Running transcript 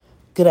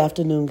Good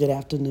afternoon, good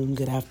afternoon,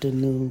 good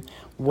afternoon.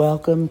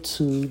 Welcome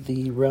to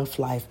the Rough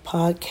Life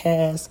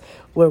Podcast,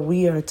 where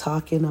we are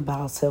talking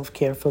about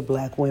self-care for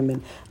Black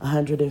women,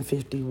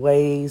 150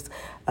 ways.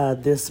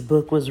 This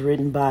book was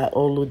written by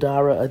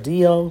Oludara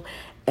Adio,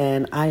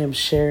 and I am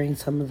sharing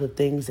some of the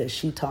things that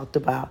she talked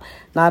about,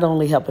 not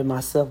only helping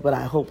myself, but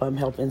I hope I'm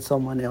helping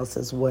someone else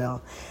as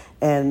well.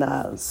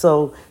 And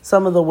so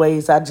some of the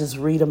ways, I just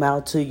read them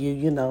out to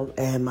you,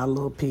 add my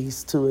little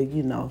piece to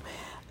it.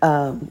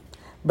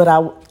 But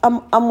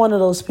I'm one of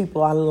those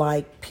people. I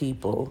like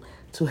people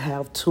to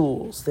have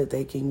tools that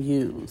they can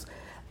use,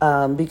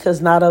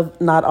 because not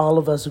all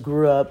of us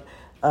grew up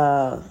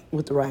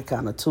with the right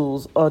kind of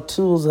tools or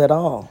tools at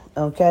all.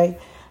 Okay,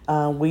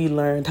 we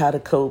learned how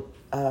to cope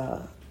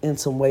in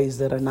some ways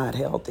that are not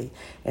healthy,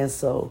 and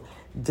so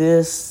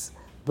this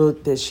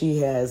book that she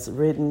has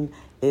written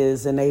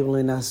is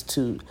enabling us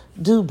to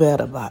do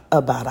better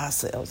about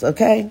ourselves.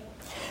 Okay,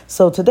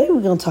 so today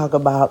we're going to talk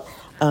about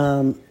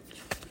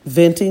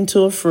venting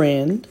to a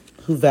friend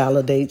who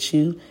validates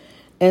you,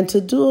 and to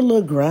do a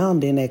little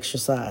grounding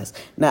exercise.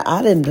 Now,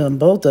 I done done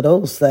both of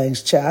those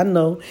things, child. I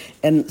know,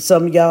 and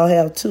some of y'all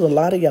have too. A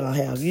lot of y'all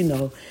have.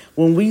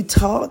 When we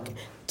talk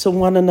to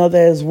one another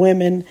as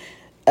women,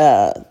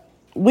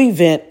 we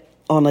vent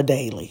on a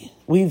daily.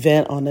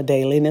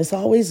 And it's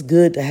always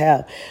good to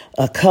have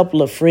a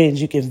couple of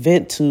friends you can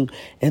vent to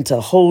and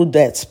to hold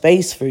that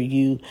space for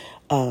you,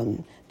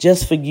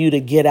 just for you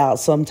to get out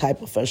some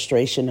type of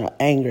frustration or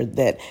anger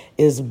that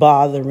is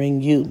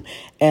bothering you.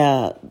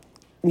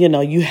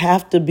 You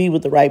have to be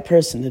with the right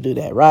person to do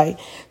that, right?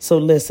 So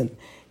listen,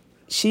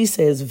 she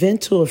says,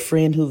 vent to a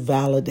friend who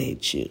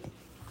validates you.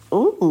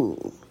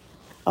 Ooh,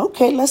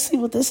 okay, let's see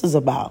what this is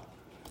about.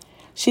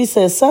 She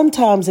says,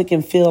 sometimes it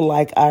can feel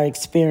like our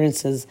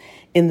experiences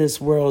in this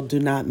world do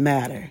not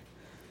matter.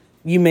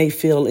 You may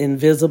feel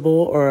invisible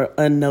or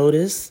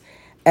unnoticed,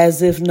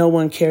 as if no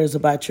one cares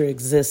about your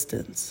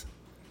existence.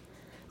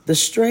 The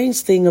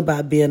strange thing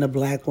about being a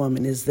Black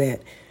woman is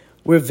that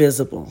we're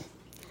visible,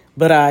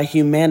 but our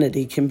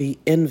humanity can be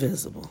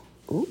invisible.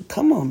 Ooh,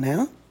 come on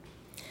now.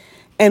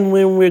 And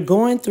when we're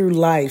going through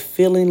life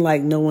feeling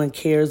like no one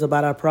cares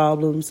about our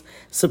problems,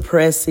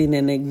 suppressing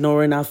and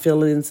ignoring our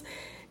feelings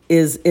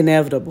is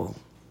inevitable.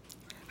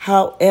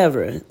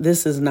 However,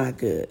 this is not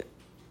good.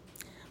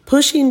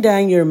 Pushing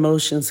down your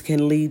emotions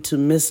can lead to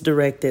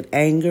misdirected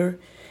anger,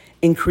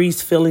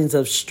 increased feelings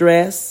of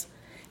stress,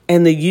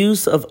 and the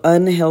use of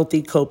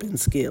unhealthy coping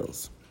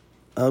skills.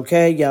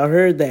 Okay, y'all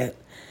heard that.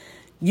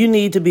 You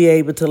need to be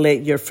able to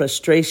let your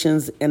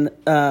frustrations and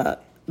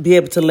be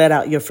able to let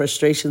out your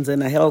frustrations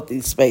in a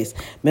healthy space.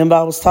 Remember,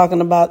 I was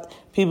talking about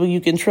people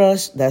you can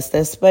trust? That's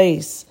that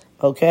space,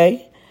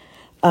 okay?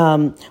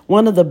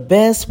 One of the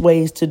best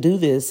ways to do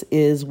this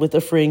is with a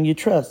friend you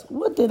trust.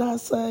 What did I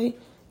say?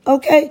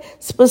 Okay,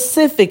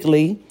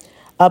 specifically,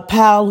 a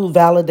pal who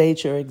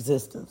validates your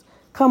existence.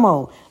 Come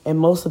on. And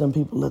most of them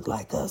people look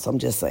like us. I'm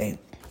just saying.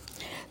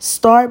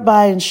 Start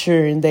by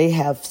ensuring they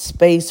have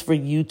space for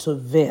you to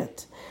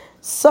vent.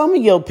 Some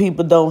of your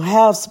people don't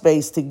have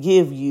space to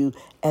give you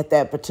at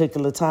that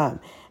particular time.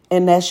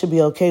 And that should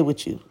be okay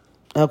with you.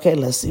 Okay,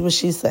 let's see what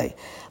she say.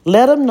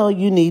 Let them know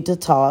you need to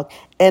talk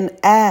and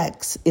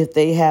ask if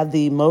they have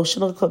the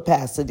emotional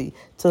capacity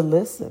to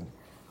listen.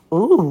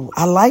 Ooh,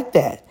 I like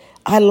that.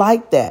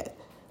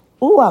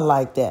 Ooh, I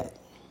like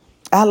that.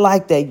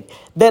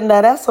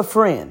 Now that's a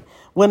friend.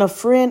 When a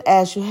friend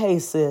asks you, hey,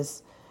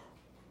 sis,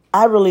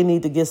 I really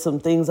need to get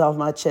some things off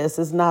my chest.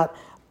 It's not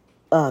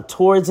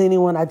towards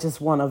anyone. I just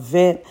want to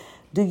vent.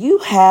 Do you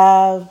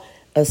have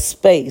a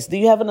space? Do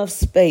you have enough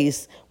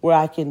space where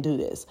I can do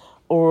this?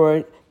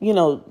 Or,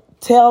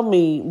 tell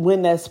me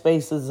when that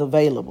space is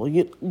available.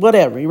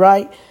 Whatever,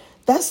 right?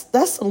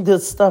 That's some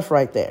good stuff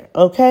right there,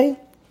 okay?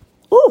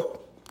 Ooh.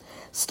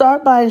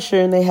 Start by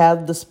ensuring they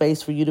have the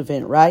space for you to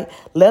vent, right?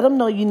 Let them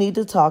know you need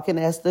to talk and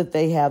ask that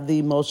they have the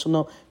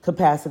emotional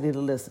capacity to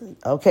listen.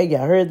 Okay,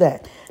 y'all heard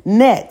that.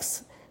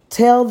 Next,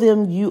 tell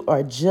them you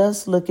are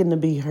just looking to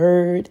be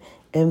heard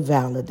and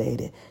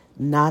validated,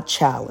 not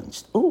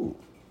challenged. Ooh,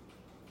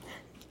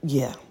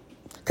 yeah.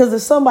 Because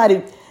if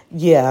somebody,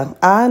 yeah,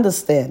 I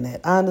understand that.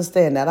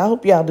 I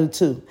hope y'all do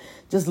too.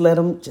 Just let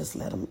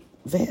them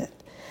vent.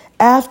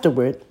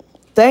 Afterward,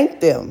 thank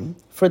them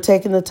for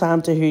taking the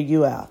time to hear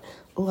you out.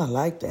 Oh, I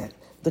like that.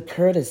 The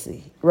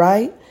courtesy,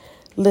 right?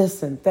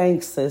 Listen,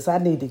 thanks, sis. I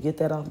need to get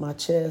that off my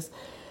chest.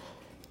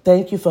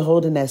 Thank you for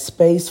holding that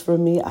space for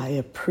me. I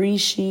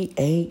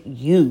appreciate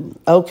you,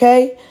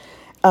 okay?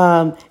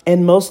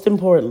 And most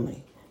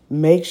importantly,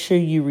 make sure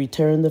you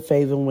return the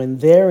favor when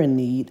they're in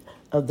need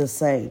of the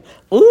same.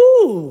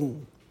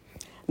 Ooh.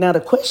 Now,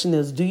 the question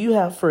is, do you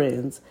have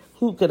friends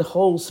who could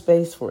hold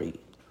space for you?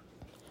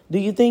 Do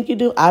you think you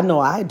do? I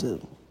know I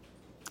do.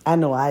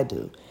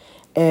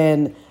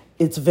 And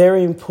it's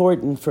very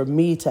important for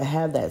me to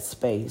have that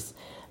space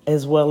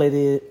as well as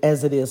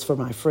it is for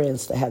my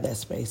friends to have that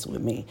space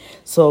with me.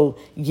 So,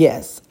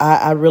 yes,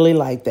 I really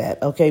like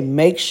that. Okay,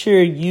 make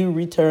sure you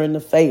return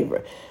the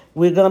favor.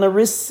 We're going to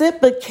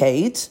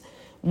reciprocate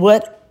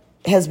what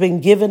has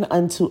been given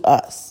unto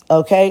us,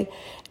 okay?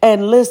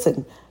 And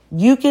listen,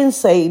 you can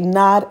say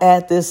not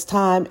at this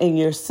time, and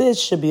your sis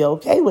should be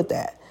okay with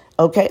that,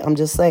 okay? I'm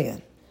just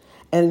saying.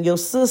 And your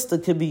sister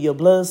could be your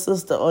blood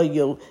sister or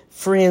your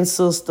friend's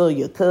sister,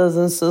 your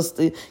cousin's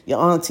sister, your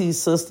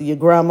auntie's sister, your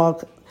grandma,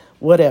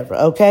 whatever,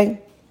 okay?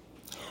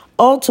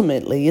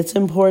 Ultimately, it's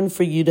important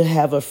for you to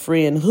have a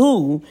friend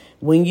who,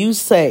 when you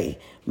say,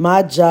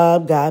 my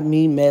job got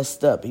me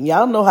messed up, and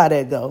y'all know how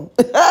that go,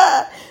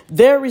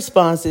 their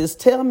response is,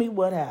 tell me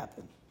what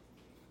happened.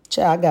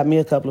 Child, I got me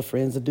a couple of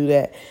friends that do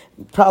that,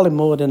 probably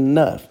more than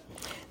enough.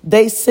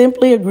 They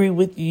simply agree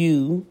with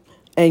you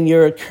and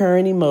your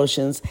current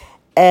emotions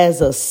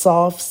as a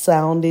soft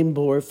sounding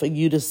board for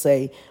you to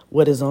say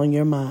what is on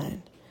your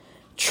mind.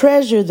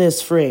 Treasure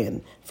this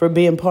friend for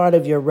being part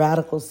of your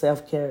radical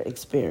self-care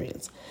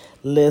experience.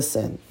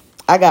 Listen,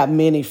 I got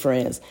many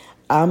friends.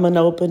 I'm an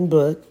open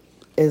book,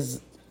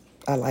 as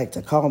I like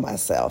to call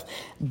myself.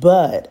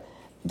 But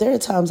there are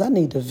times I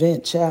need to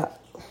vent, child,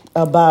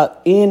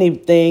 about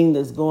anything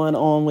that's going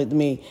on with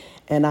me.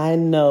 And I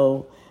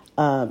know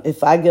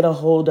if I get a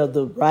hold of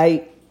the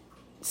right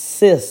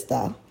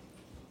sister,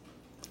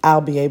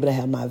 I'll be able to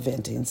have my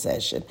venting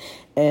session.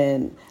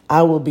 And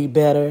I will be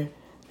better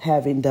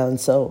having done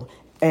so.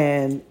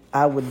 And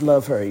I would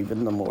love her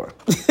even the more.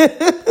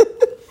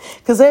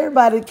 Because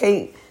everybody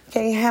can't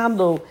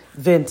handle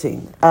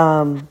venting.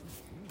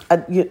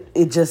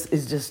 It's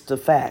just a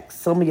fact.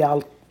 Some of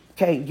y'all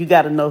can't. You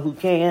got to know who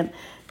can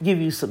give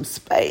you some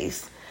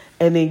space.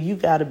 And then you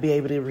got to be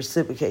able to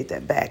reciprocate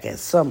that back at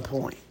some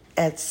point.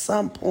 At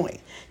some point.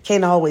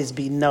 Can't always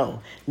be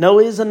no. No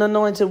is an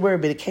anointed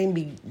word, but it can't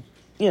be,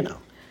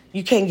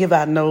 you can't give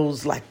out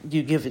no's like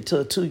you give it to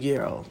a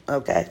 2-year-old,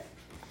 okay?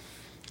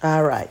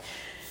 All right.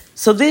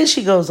 So then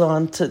she goes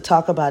on to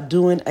talk about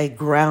doing a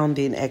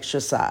grounding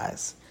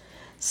exercise.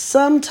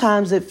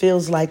 Sometimes it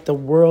feels like the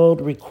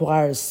world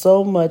requires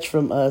so much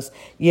from us,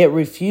 yet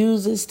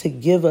refuses to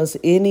give us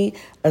any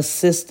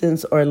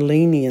assistance or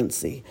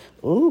leniency.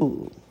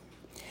 Ooh,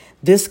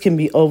 this can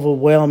be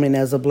overwhelming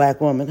as a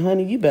Black woman.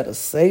 Honey, you better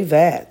say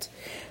that.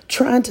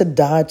 Trying to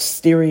dodge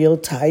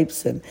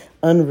stereotypes and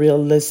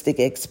unrealistic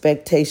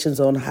expectations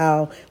on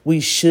how we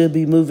should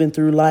be moving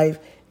through life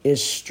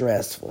is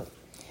stressful.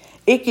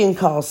 It can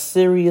cause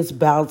serious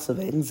bouts of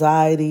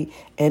anxiety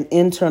and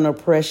internal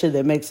pressure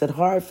that makes it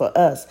hard for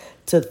us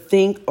to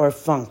think or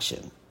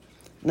function.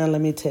 Now,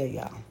 let me tell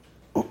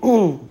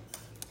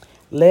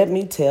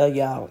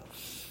y'all.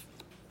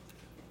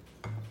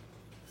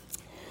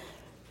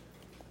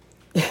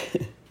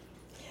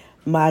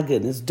 My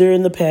goodness,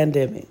 during the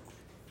pandemic,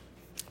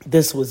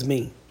 this was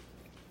me.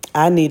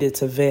 I needed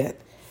to vent.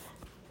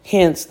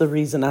 Hence the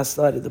reason I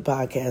started the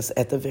podcast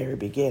at the very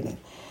beginning.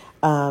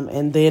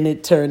 And then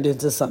it turned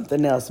into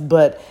something else.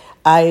 But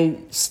I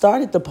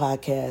started the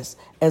podcast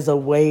as a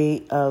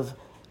way of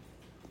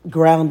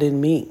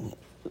grounding me,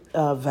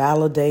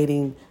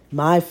 validating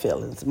my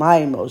feelings, my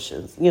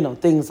emotions,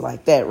 things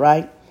like that,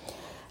 right?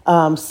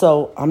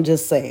 So I'm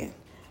just saying,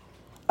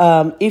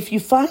 if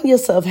you find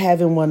yourself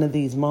having one of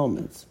these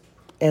moments,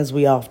 as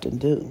we often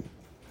do,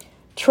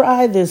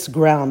 try this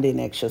grounding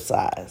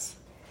exercise.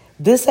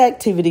 This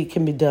activity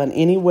can be done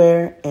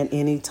anywhere and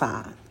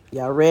anytime.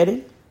 Y'all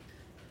ready?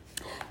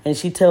 And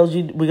she tells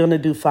you we're going to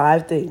do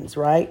 5 things,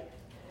 right?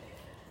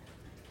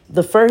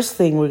 The first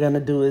thing we're going to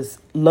do is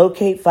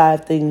locate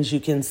 5 things you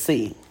can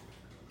see.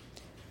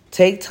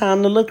 Take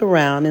time to look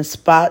around and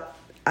spot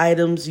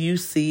items you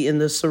see in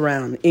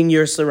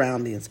your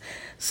surroundings,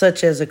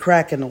 such as a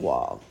crack in the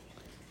wall,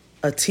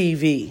 a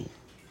TV,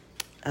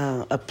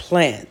 a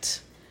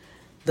plant,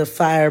 the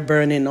fire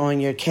burning on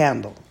your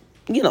candle.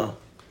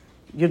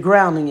 You're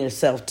grounding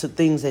yourself to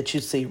things that you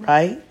see,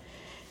 right?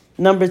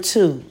 Number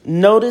 2,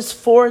 notice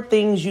 4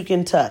 things you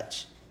can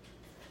touch.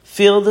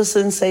 Feel the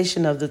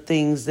sensation of the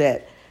things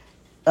that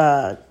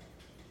are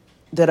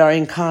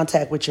in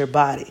contact with your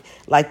body,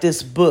 like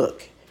this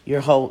book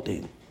you're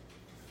holding,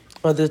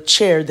 or the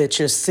chair that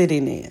you're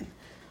sitting in,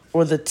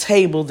 or the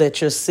table that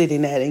you're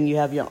sitting at and you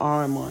have your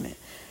arm on it.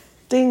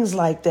 Things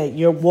like that,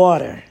 your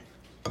water.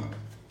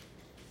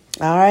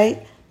 All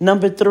right?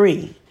 Number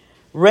 3,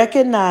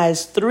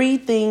 recognize 3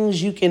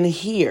 things you can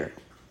hear.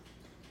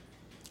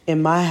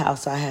 In my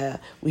house,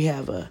 we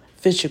have a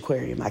fish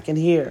aquarium. I can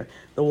hear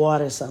the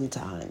water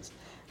sometimes.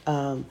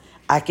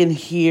 I can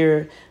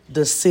hear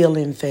the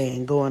ceiling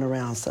fan going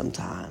around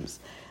sometimes.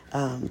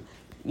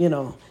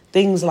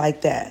 Things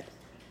like that.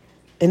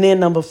 And then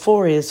number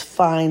 4 is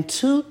find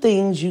 2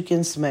 things you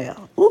can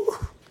smell. Ooh.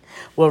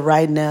 Well,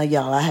 right now,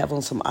 y'all, I have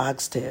on some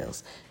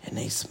oxtails, and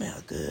they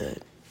smell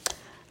good.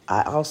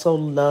 I also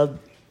love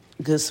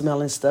good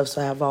smelling stuff,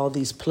 so I have all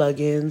these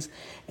plug-ins,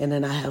 and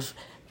then I have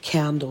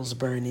candles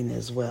burning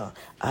as well.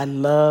 I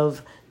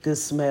love good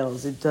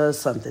smells. It does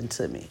something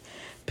to me.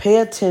 Pay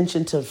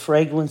attention to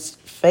fragrances,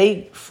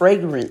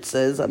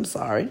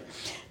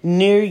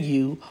 near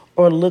you,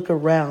 or look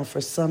around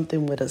for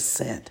something with a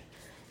scent.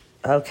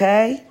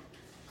 Okay?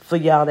 For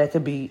y'all, that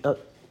could be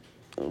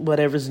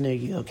whatever's near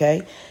you,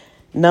 okay?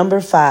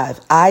 Number 5,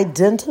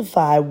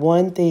 identify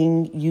one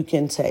thing you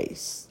can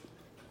taste.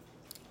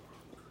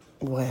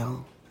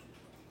 Well,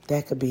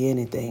 that could be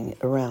anything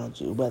around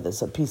you, whether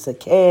it's a piece of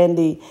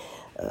candy,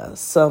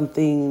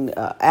 something,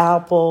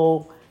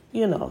 apple,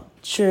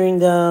 chewing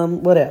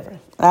gum, whatever.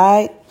 All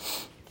right?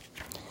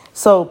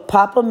 So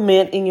pop a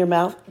mint in your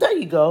mouth. There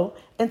you go.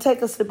 And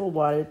take a sip of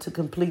water to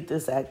complete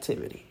this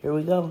activity. Here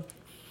we go.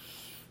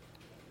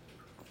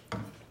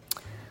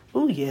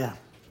 Oh, yeah.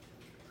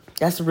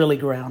 That's really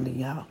grounding,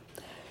 y'all.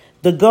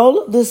 The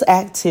goal of this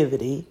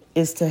activity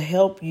is to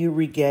help you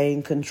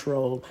regain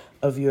control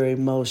of your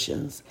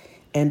emotions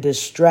and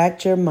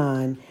distract your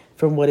mind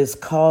from what is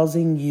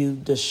causing you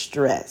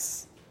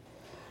distress.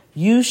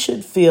 You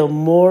should feel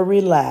more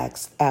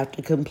relaxed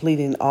after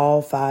completing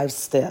all 5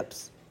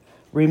 steps.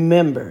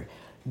 Remember,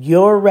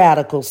 your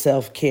radical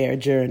self-care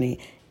journey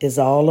is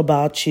all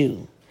about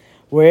you.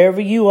 Wherever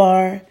you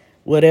are,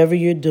 whatever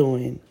you're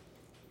doing,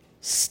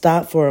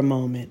 stop for a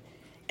moment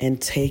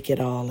and take it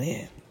all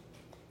in.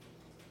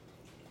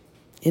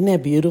 Isn't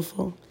that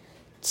beautiful?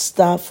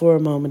 Stop for a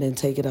moment and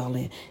take it all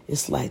in.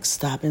 It's like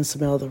stop and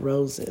smell the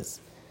roses.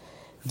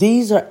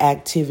 These are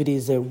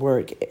activities that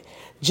work.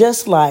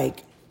 Just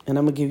like, and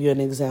I'm going to give you an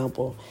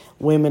example,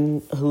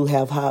 women who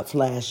have hot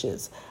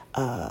flashes.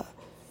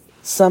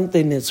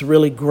 Something that's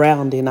really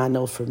grounding, I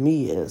know for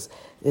me, is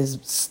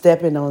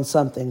stepping on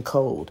something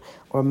cold,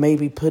 or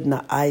maybe putting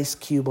an ice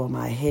cube on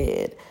my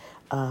head,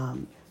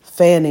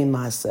 fanning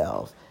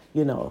myself,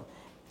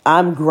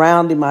 I'm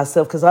grounding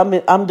myself because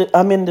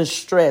I'm in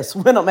distress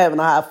when I'm having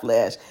a hot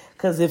flash,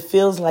 because it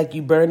feels like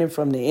you're burning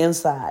from the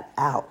inside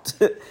out.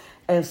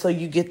 And so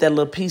you get that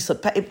little piece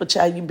of paper,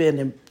 child, you've been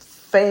and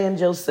fanned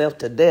yourself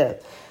to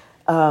death.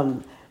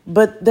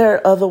 But there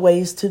are other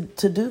ways to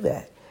do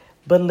that.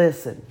 But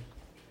listen,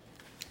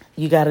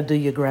 you got to do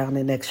your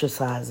grounding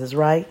exercises,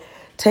 right?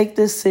 Take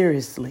this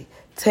seriously.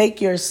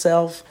 Take your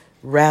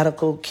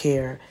self-radical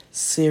care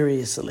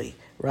seriously.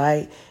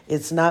 Right?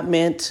 It's not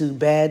meant to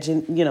badge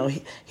and,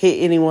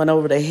 hit anyone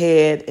over the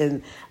head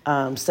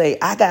and say,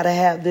 I got to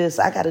have this.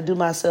 I got to do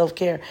my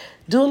self-care.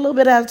 Do a little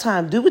bit at a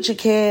time. Do what you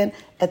can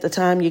at the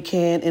time you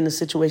can in the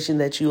situation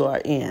that you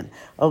are in.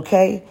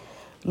 Okay?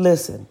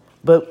 Listen,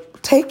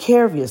 but take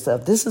care of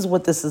yourself. This is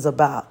what this is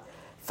about.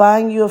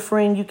 Find you a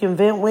friend you can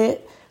vent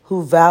with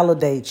who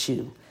validates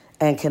you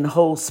and can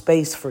hold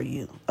space for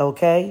you.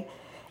 Okay?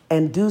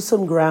 And do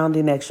some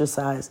grounding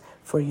exercise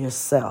for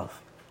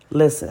yourself.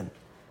 Listen.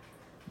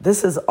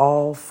 This is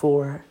all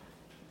for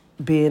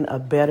being a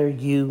better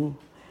you,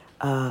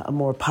 a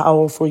more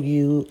powerful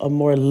you, a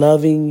more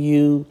loving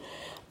you.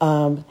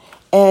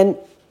 And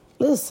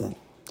listen,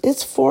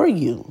 it's for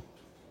you.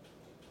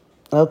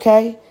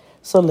 Okay?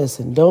 So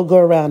listen, don't go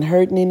around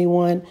hurting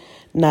anyone,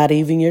 not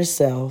even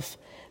yourself.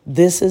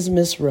 This is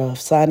Miss Ruff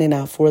signing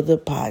out for the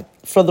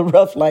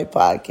Rough Life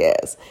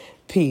Podcast.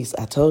 Peace.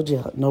 I told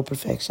you, no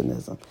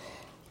perfectionism.